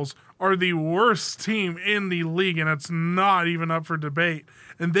Cardinals are the worst team in the league, and it's not even up for debate.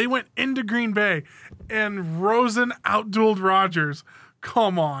 And they went into Green Bay, and Rosen outdueled Rodgers.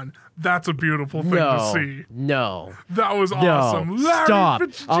 Come on. That's a beautiful thing to see. No. That was awesome. Larry Stop.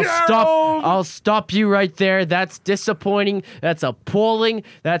 Fitzgerald. I'll stop you right there. That's disappointing. That's appalling.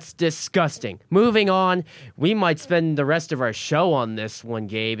 That's disgusting. Moving on, we might spend the rest of our show on this one,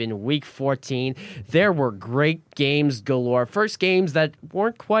 Gabe. In Week 14, there were great games galore. First games that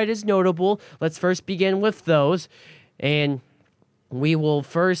weren't quite as notable. Let's first begin with those. And we will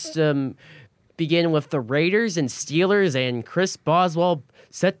first begin with the Raiders and Steelers, and Chris Boswell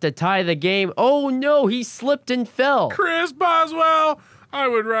set to tie the game. Oh no, he slipped and fell. Chris Boswell, I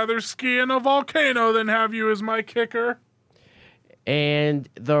would rather ski in a volcano than have you as my kicker. And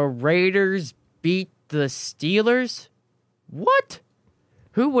the Raiders beat the Steelers? What?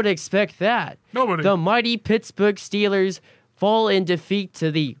 Who would expect that? Nobody. The mighty Pittsburgh Steelers fall in defeat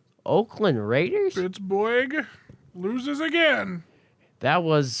to the Oakland Raiders? Pittsburgh loses again. That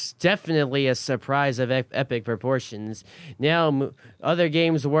was definitely a surprise of epic proportions. Now, other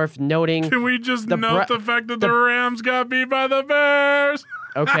games worth noting. Can we just note the fact that the Rams got beat by the Bears?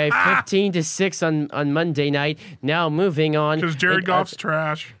 Okay, 15-6 on Monday night. Now moving on. Because Jared Goff's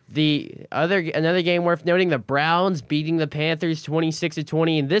trash. Another game worth noting: the Browns beating the Panthers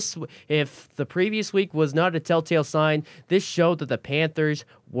 26-20. And this, if the previous week was not a telltale sign, this showed that the Panthers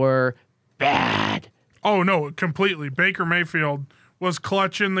were bad. Oh no, completely. Baker Mayfield was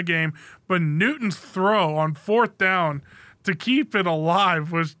clutch in the game, but Newton's throw on 4th down to keep it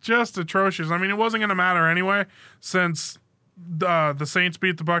alive was just atrocious. I mean, it wasn't going to matter anyway, since the Saints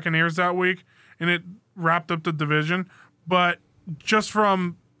beat the Buccaneers that week, and it wrapped up the division. But just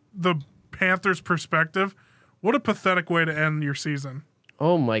from the Panthers' perspective, what a pathetic way to end your season.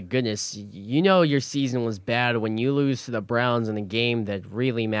 Oh my goodness. You know your season was bad when you lose to the Browns in a game that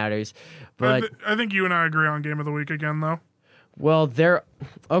really matters. But I think you and I agree on Game of the Week again, though. Well,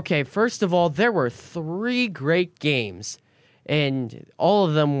 first of all, there were 3 great games, and all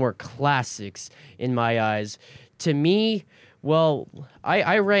of them were classics in my eyes. To me, well,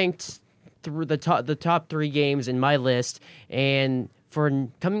 I ranked through the top 3 games in my list, and for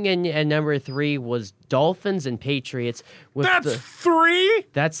coming in at number 3 was Dolphins and Patriots. That's 3?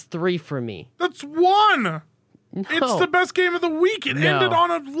 That's 3 for me. That's 1. No. It's the best game of the week. It ended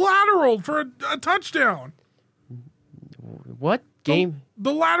on a lateral for a touchdown. What game?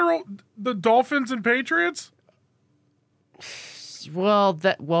 The lateral, the Dolphins and Patriots? Well,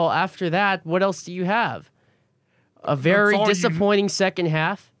 after that, what else do you have? A very disappointing second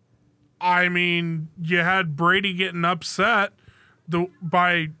half? I mean, you had Brady getting upset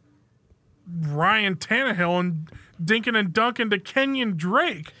by Ryan Tannehill and dinking and dunking to Kenyon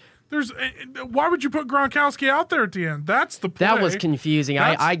Drake. Why would you put Gronkowski out there at the end? That's the play. That was confusing.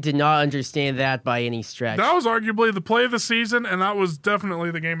 I did not understand that by any stretch. That was arguably the play of the season, and that was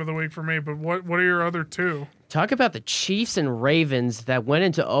definitely the game of the week for me. But what are your other 2? Talk about the Chiefs and Ravens that went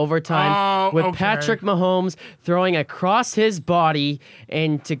into overtime with Patrick Mahomes throwing across his body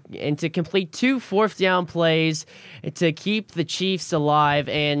and to complete 2 4th down plays to keep the Chiefs alive.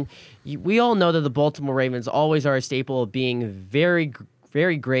 And we all know that the Baltimore Ravens always are a staple of being very,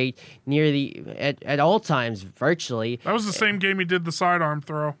 very great at all times, virtually. That was the same game he did the sidearm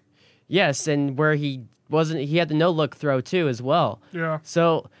throw. Yes, and where he had the no-look throw too as well. Yeah.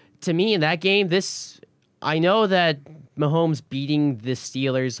 So to me in that game, I know that Mahomes beating the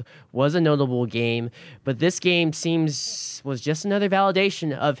Steelers was a notable game, but this game was just another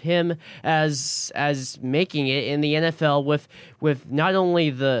validation of him as making it in the NFL with not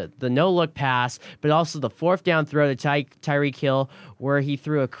only the no-look pass, but also the 4th down throw to Tyreek Hill, where he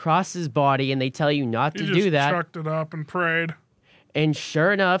threw across his body, and they tell you not to do that. He just chucked it up and prayed. And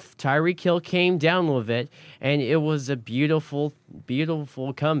sure enough, Tyreek Hill came down with it, and it was a beautiful,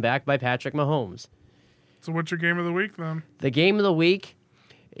 beautiful comeback by Patrick Mahomes. So what's your game of the week, then? The game of the week,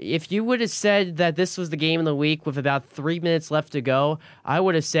 if you would have said that this was the game of the week with about 3 minutes left to go, I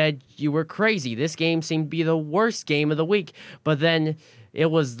would have said you were crazy. This game seemed to be the worst game of the week. But then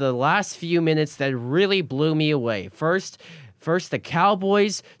it was the last few minutes that really blew me away. First, the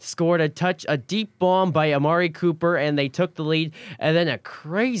Cowboys scored a deep bomb by Amari Cooper, and they took the lead. And then a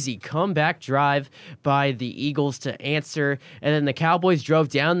crazy comeback drive by the Eagles to answer. And then the Cowboys drove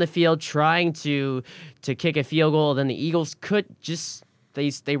down the field trying to kick a field goal. Then the Eagles could just...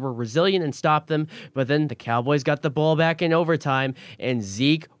 They were resilient and stopped them, but then the Cowboys got the ball back in overtime, and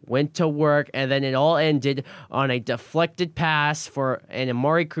Zeke went to work, and then it all ended on a deflected pass and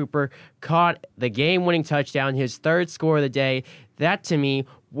Amari Cooper caught the game-winning touchdown, his 3rd score of the day. That, to me,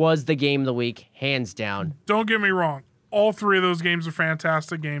 was the game of the week, hands down. Don't get me wrong. All 3 of those games are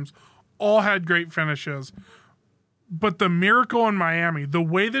fantastic games. All had great finishes. But the miracle in Miami, the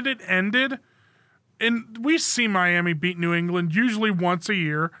way that it ended... And we see Miami beat New England usually once a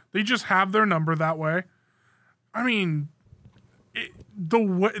year. They just have their number that way. I mean,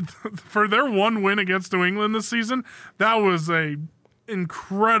 for their 1 win against New England this season, that was a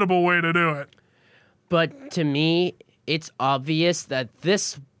incredible way to do it. But to me, it's obvious that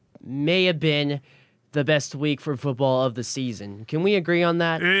this may have been the best week for football of the season. Can we agree on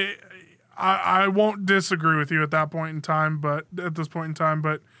that? I won't disagree with you at this point in time, but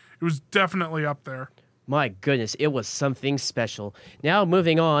it was definitely up there. My goodness, it was something special. Now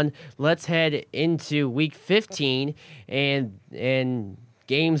moving on, let's head into week 15 and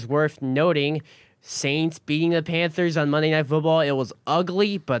games worth noting. Saints beating the Panthers on Monday Night Football. It was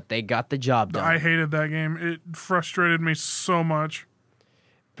ugly, but they got the job done. I hated that game. It frustrated me so much.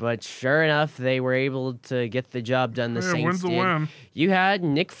 But sure enough, they were able to get the job done. The Saints win's a did. win. You had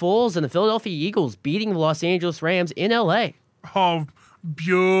Nick Foles and the Philadelphia Eagles beating the Los Angeles Rams in L.A. Oh,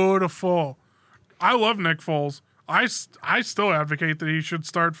 beautiful. I love Nick Foles. I still advocate that he should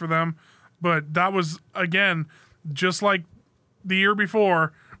start for them. But that was, again, just like the year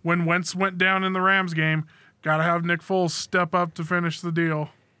before when Wentz went down in the Rams game. Got to have Nick Foles step up to finish the deal.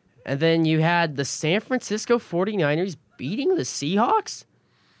 And then you had the San Francisco 49ers beating the Seahawks?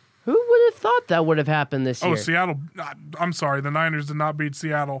 Who would have thought that would have happened this year? Oh, Seattle. I'm sorry. The Niners did not beat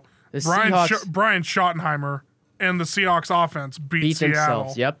Seattle. The Brian Schottenheimer and the Seahawks offense beat Seattle.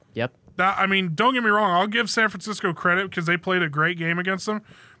 Themselves. Yep. Don't get me wrong. I'll give San Francisco credit because they played a great game against them.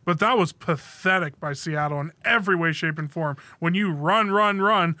 But that was pathetic by Seattle in every way, shape, and form. When you run.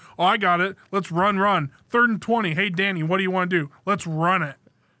 Oh, I got it. Let's run. 3rd and 20. Hey, Danny, what do you want to do? Let's run it.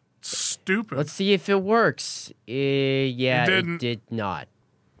 Stupid. Let's see if it works. It did not.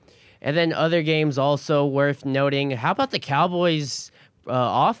 And then other games also worth noting. How about the Cowboys'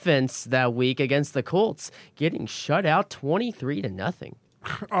 offense that week against the Colts, getting shut out 23-0?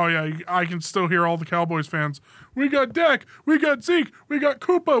 Oh, yeah, I can still hear all the Cowboys fans. We got Dak, we got Zeke, we got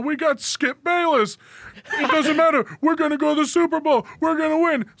Koopa, we got Skip Bayless. It doesn't matter. We're going to go to the Super Bowl. We're going to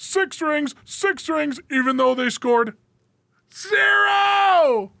win 6 rings, even though they scored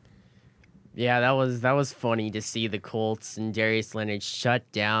 0. Yeah, that was funny to see the Colts and Darius Leonard shut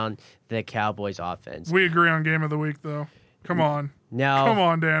down the Cowboys offense. We agree on game of the week, though. Come on. Come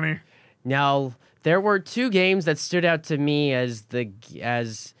on, Danny. Now, there were 2 games that stood out to me as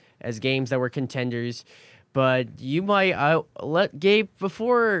games that were contenders, but you might let Gabe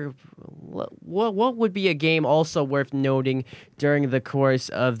before. What would be a game also worth noting during the course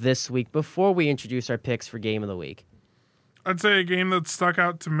of this week before we introduce our picks for game of the week? I'd say a game that stuck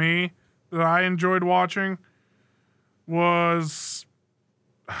out to me that I enjoyed watching was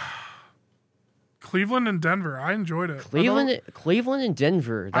Cleveland and Denver. I enjoyed it. Cleveland and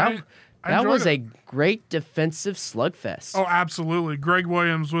Denver. That was a great defensive slugfest. Oh, absolutely. Greg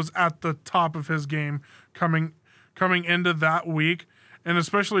Williams was at the top of his game coming into that week, and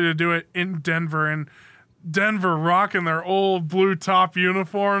especially to do it in Denver, and Denver rocking their old blue top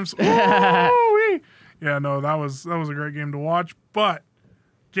uniforms. Ooh-wee. Yeah, no, that was a great game to watch, but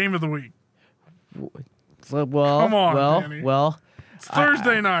game of the week. Well, come on, Danny. It's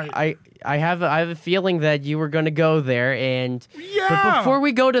Thursday night. I have a feeling that you were going to go there, but before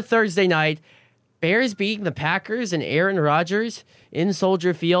we go to Thursday night, Bears beating the Packers and Aaron Rodgers in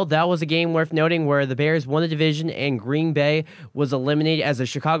Soldier Field. That was a game worth noting where the Bears won the division and Green Bay was eliminated. As a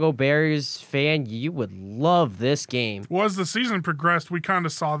Chicago Bears fan, you would love this game. Well, as the season progressed, we kind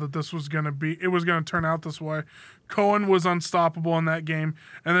of saw that this was going to turn out this way. Cohen was unstoppable in that game,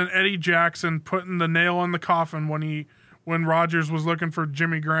 and then Eddie Jackson putting the nail in the coffin when Rodgers was looking for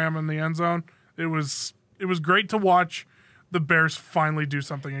Jimmy Graham in the end zone. It was great to watch the Bears finally do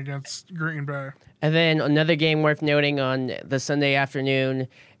something against Green Bay. And then another game worth noting on the Sunday afternoon,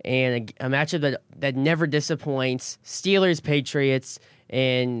 and a matchup that never disappoints, Steelers-Patriots.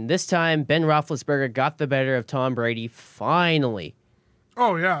 And this time, Ben Roethlisberger got the better of Tom Brady, finally.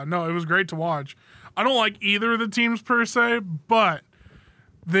 Oh, yeah. No, it was great to watch. I don't like either of the teams per se, but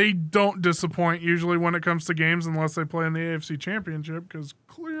they don't disappoint usually when it comes to games unless they play in the AFC Championship, because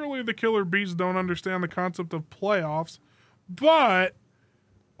clearly the Killer Bees don't understand the concept of playoffs. But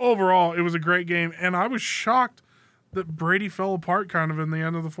overall, it was a great game, and I was shocked that Brady fell apart kind of in the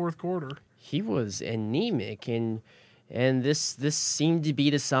end of the fourth quarter. He was anemic, and this seemed to be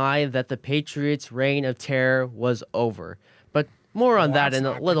the sign that the Patriots' reign of terror was over. But more on that in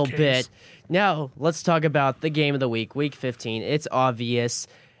a little bit. Now, let's talk about the game of the week, Week 15. It's obvious.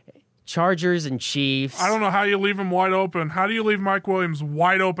 Chargers and Chiefs. I don't know how you leave him wide open. How do you leave Mike Williams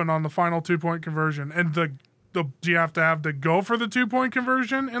wide open on the final 2-point conversion? And do you have to go for the 2-point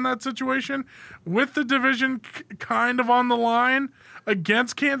conversion in that situation with the division kind of on the line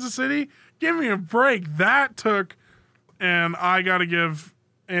against Kansas City? Give me a break. That took, and I got to give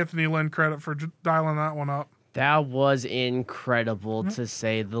Anthony Lynn credit for dialing that one up. That was incredible, to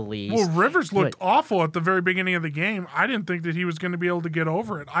say the least. Well, Rivers looked awful at the very beginning of the game. I didn't think that he was going to be able to get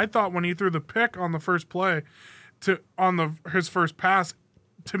over it. I thought when he threw the pick on the first play, his first pass,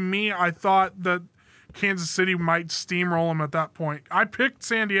 to me, I thought that Kansas City might steamroll him at that point. I picked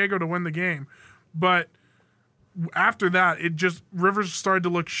San Diego to win the game, but after that, Rivers started to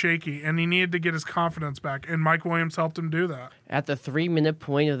look shaky, and he needed to get his confidence back, and Mike Williams helped him do that. At the 3-minute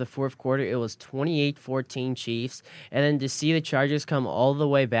point of the fourth quarter, it was 28-14 Chiefs. And then to see the Chargers come all the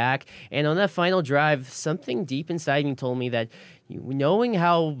way back, and on that final drive, something deep inside me told me that knowing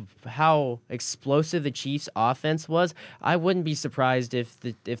how explosive the Chiefs' offense was, I wouldn't be surprised if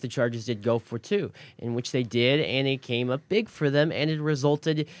the Chargers did go for two, in which they did, and it came up big for them, and it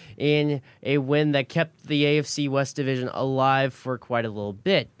resulted in a win that kept the AFC West division alive for quite a little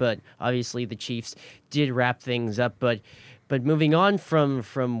bit. But obviously, the Chiefs did wrap things up. But moving on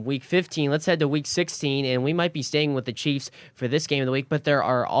from Week 15, let's head to Week 16, and we might be staying with the Chiefs for this game of the week, but there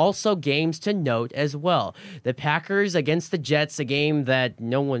are also games to note as well. The Packers against the Jets, a game that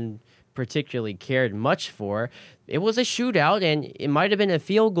no one particularly cared much for. It was a shootout, and it might have been a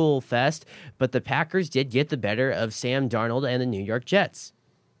field goal fest, but the Packers did get the better of Sam Darnold and the New York Jets.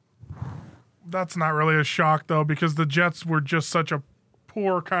 That's not really a shock, though, because the Jets were just such a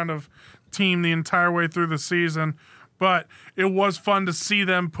poor kind of team the entire way through the season. But it was fun to see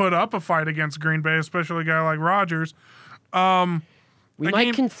them put up a fight against Green Bay, especially a guy like Rodgers. We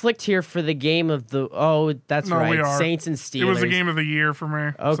might conflict here for the game of the. Oh, that's no, right. We are. Saints and Steelers. It was the game of the year for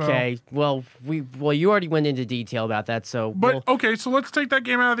me. Okay. So. Well, you already went into detail about that. So, okay. So let's take that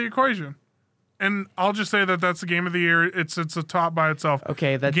game out of the equation, and I'll just say that that's the game of the year. It's a top by itself.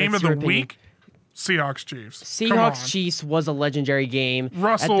 Okay. Game of the week. Seahawks Chiefs. Seahawks Chiefs was a legendary game.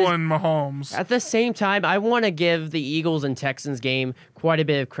 Russell and Mahomes. At the same time, I want to give the Eagles and Texans game quite a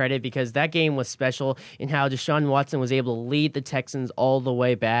bit of credit because that game was special in how Deshaun Watson was able to lead the Texans all the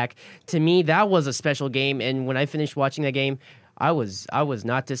way back. To me, that was a special game, and when I finished watching that game, I was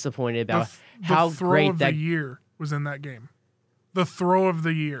not disappointed about how great the year was in that game. The throw of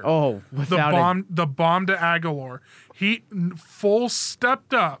the year. Oh, the bomb to Aguilar. He full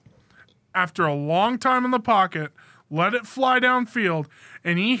stepped up after a long time in the pocket, let it fly downfield,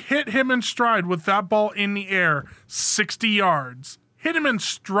 and he hit him in stride with that ball in the air, 60 yards. Hit him in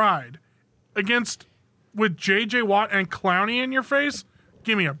stride with J.J. Watt and Clowney in your face?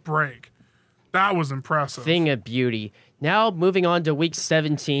 Give me a break. That was impressive. Thing of beauty. Now moving on to Week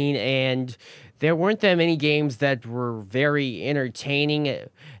 17, and there weren't that many games that were very entertaining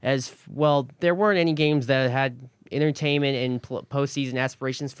as well. There weren't any games that had entertainment and postseason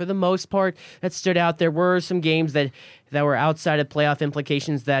aspirations for the most part that stood out. There were some games that were outside of playoff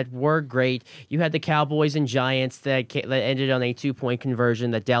implications that were great. You had the Cowboys and Giants that ended on a 2-point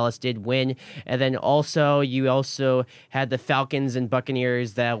conversion that Dallas did win. And then you also had the Falcons and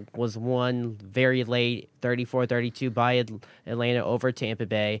Buccaneers that was won very late, 34-32 by Atlanta over Tampa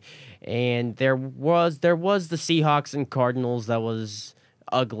Bay. And there was the Seahawks and Cardinals that was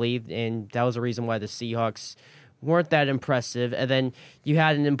ugly, and that was the reason why the Seahawks weren't that impressive. And then you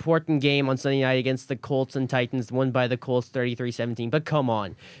had an important game on Sunday night against the Colts and Titans, won by the Colts 33-17. But come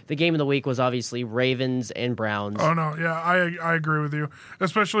on. The game of the week was obviously Ravens and Browns. Oh, no. Yeah, I agree with you,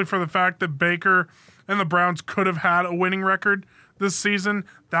 especially for the fact that Baker and the Browns could have had a winning record this season.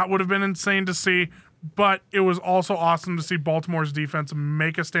 That would have been insane to see. But it was also awesome to see Baltimore's defense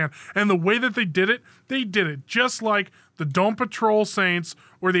make a stand. And the way that they did it just like the Don't Patrol Saints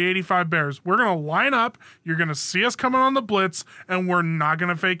or the 85 Bears. We're going to line up, you're going to see us coming on the blitz, and we're not going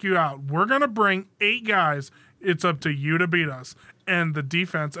to fake you out. We're going to bring 8 guys. It's up to you to beat us. And the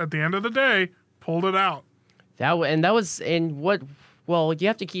defense, at the end of the day, pulled it out. You have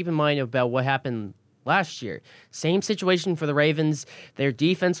to keep in mind about what happened last year. Same situation for the Ravens. Their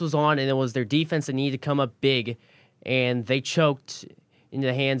defense was on, and it was their defense that needed to come up big, and they choked into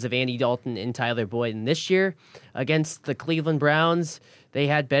the hands of Andy Dalton and Tyler Boyd. And this year, against the Cleveland Browns, they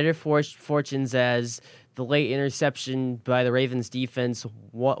had better fortunes as the late interception by the Ravens defense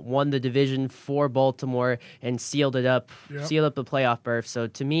won the division for Baltimore and sealed the playoff berth. So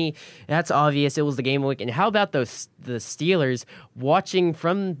to me, that's obvious. It was the game of the week. And how about the Steelers watching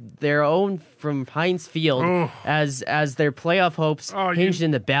from Heinz Field as their playoff hopes hinged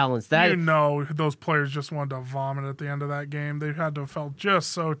in the balance? Those players just wanted to vomit at the end of that game. They had to have felt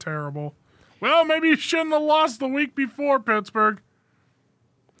just so terrible. Well, maybe you shouldn't have lost the week before, Pittsburgh.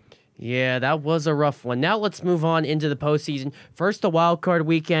 Yeah, that was a rough one. Now let's move on into the postseason. First, the wild card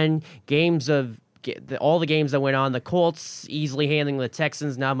weekend all the games that went on. The Colts easily handling the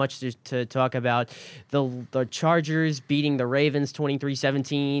Texans. Not much to talk about. The Chargers beating the Ravens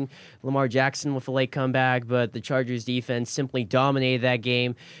 23-17. Lamar Jackson with a late comeback, but the Chargers defense simply dominated that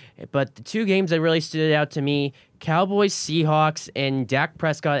game. But the two games that really stood out to me, Cowboys, Seahawks, and Dak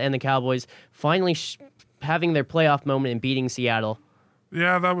Prescott and the Cowboys finally having their playoff moment and beating Seattle.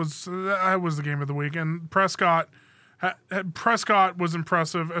 Yeah, that was the game of the week. And Prescott was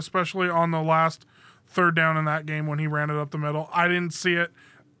impressive, especially on the last third down in that game when he ran it up the middle. I didn't see it.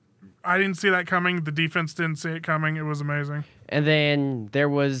 I didn't see that coming. The defense didn't see it coming. It was amazing. And then there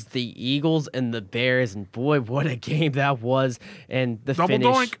was the Eagles and the Bears, and boy, what a game that was! And the Double finish,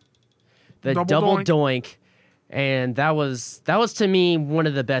 doink. the double doink, and that was to me one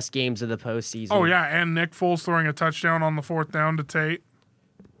of the best games of the postseason. Oh yeah, and Nick Foles throwing a touchdown on the fourth down to Tate.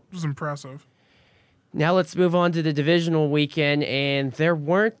 It was impressive. Now let's move on to the divisional weekend, and there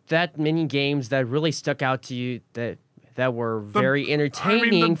weren't that many games that really stuck out to you that were very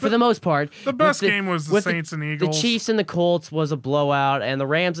entertaining for the most part. The best game was the Saints and Eagles. The Chiefs and the Colts was a blowout, and the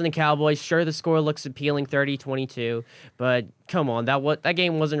Rams and the Cowboys, sure, the score looks appealing, 30-22, but come on, that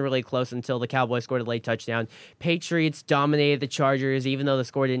game wasn't really close until the Cowboys scored a late touchdown. Patriots dominated the Chargers, even though the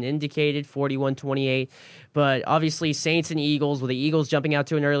score didn't indicate it, 41-28. But obviously, Saints and Eagles, with the Eagles jumping out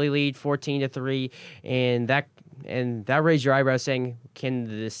to an early lead, 14-3, and that raised your eyebrows saying,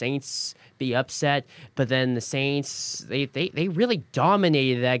 can the Saints be upset? But then the Saints, they really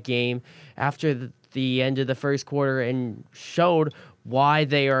dominated that game after the end of the first quarter and showed why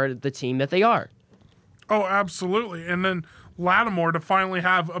they are the team that they are. Oh, absolutely. And then Lattimore to finally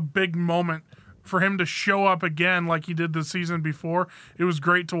have a big moment for him to show up again like he did the season before. It was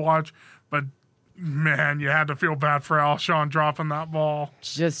great to watch, but man, you had to feel bad for Alshon dropping that ball.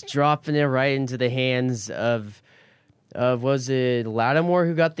 Just dropping it right into the hands of was it Lattimore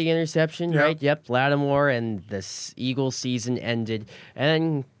who got the interception, Yep. right? Yep, Lattimore, and the Eagles season ended.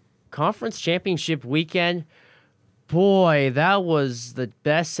 And conference championship weekend, boy, that was the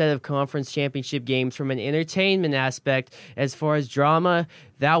best set of conference championship games from an entertainment aspect. As far as drama,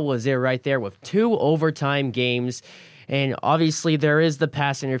 that was it right there with 2 overtime games. And obviously there is the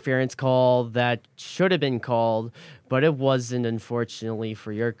pass interference call that should have been called, but it wasn't, unfortunately,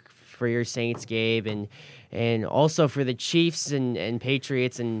 for your Saints, Gabe, and also for the Chiefs and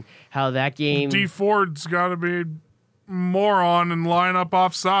Patriots, and how that game... D. Ford's got to be moron and line up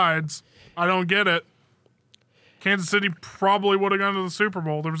off sides. I don't get it. Kansas City probably would have gone to the Super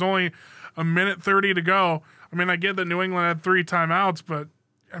Bowl. There was only a minute 30 to go. I mean, I get that New England had 3 timeouts, but,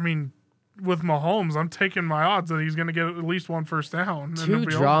 I mean, with Mahomes, I'm taking my odds that he's going to get at least 1 first down. 2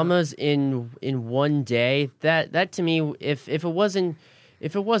 dramas in one day. That to me, if it wasn't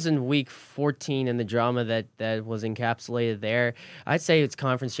week 14 and the drama that was encapsulated there, I'd say it's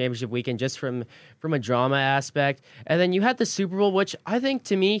conference championship weekend just from a drama aspect. And then you had the Super Bowl, which I think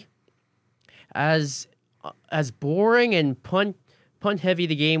to me, as boring and punt heavy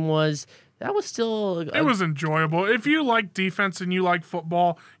the game was, that was still... It was enjoyable. If you like defense and you like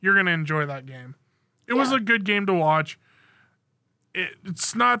football, you're going to enjoy that game. It was a good game to watch.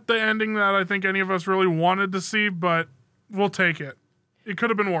 It's not the ending that I think any of us really wanted to see, but we'll take it. It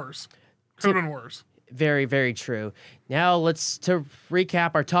could have been worse. Very, very true. Now to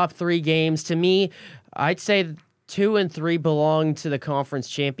recap our top 3 games. To me, I'd say 2 and 3 belong to the conference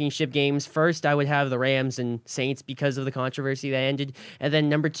championship games. First, I would have the Rams and Saints because of the controversy that ended. And then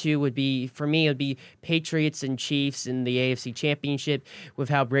number 2 would be Patriots and Chiefs in the AFC Championship, with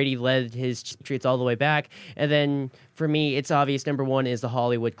how Brady led his Patriots all the way back. And then for me, it's obvious number 1 is the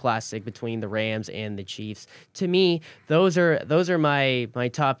Hollywood Classic between the Rams and the Chiefs. To me, those are my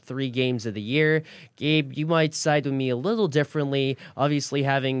top 3 games of the year. Gabe, you might side with me a little differently, obviously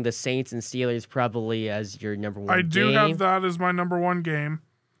having the Saints and Steelers probably as your number 1 game. I do have that as my number 1 game.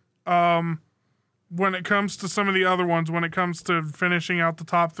 When it comes to some of the other ones, when it comes to finishing out the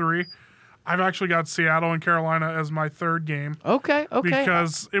top 3, I've actually got Seattle and Carolina as my 3rd game. Okay.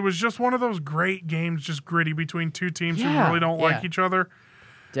 Because it was just one of those great games, just gritty between 2 teams who really don't like each other.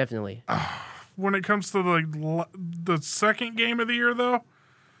 Definitely. When it comes to the second game of the year, though,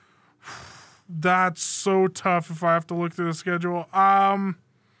 that's so tough if I have to look through the schedule.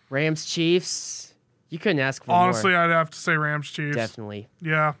 Rams, Chiefs. You couldn't ask for honestly, more. I'd have to say Rams, Chiefs. Definitely.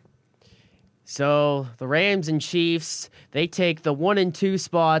 Yeah. So the Rams and Chiefs, they take the 1 and 2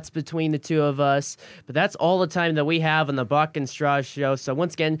 spots between the two of us. But that's all the time that we have on the Buck and Straws show. So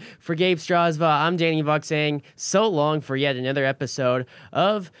once again, for Gabe Strasva, I'm Danny Buck saying so long for yet another episode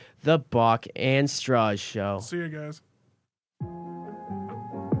of the Buck and Straws show. See you guys.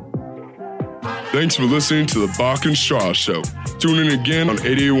 Thanks for listening to the Bach and Straw Show. Tune in again on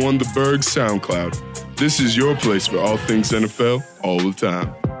 88.1 The Berg SoundCloud. This is your place for all things NFL all the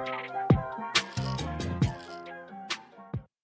time.